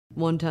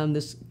One time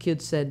this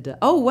kid said,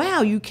 "Oh,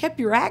 wow, you kept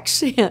your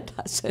accent."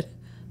 I said,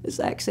 "This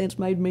accent's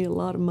made me a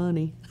lot of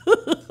money."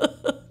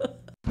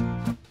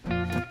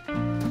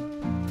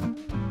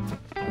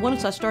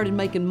 Once I started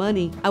making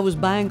money, I was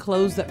buying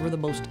clothes that were the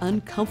most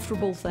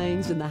uncomfortable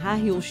things and the high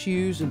heel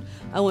shoes, and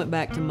I went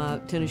back to my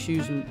tennis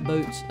shoes and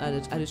boots. I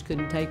just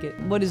couldn't take it.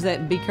 What is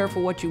that? Be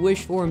careful what you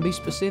wish for and be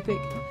specific.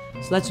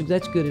 So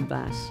that's good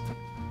advice.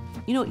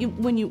 You know,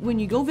 when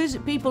you go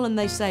visit people and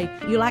they say,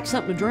 "You like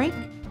something to drink?"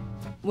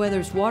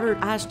 Whether it's water,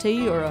 iced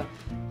tea, or a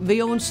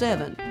VO and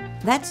 7,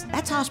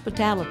 that's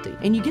hospitality,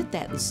 and you get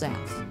that in the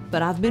South.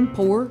 But I've been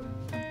poor,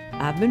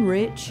 I've been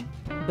rich,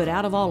 but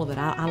out of all of it,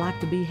 I like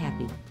to be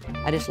happy.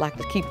 I just like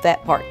to keep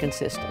that part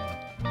consistent.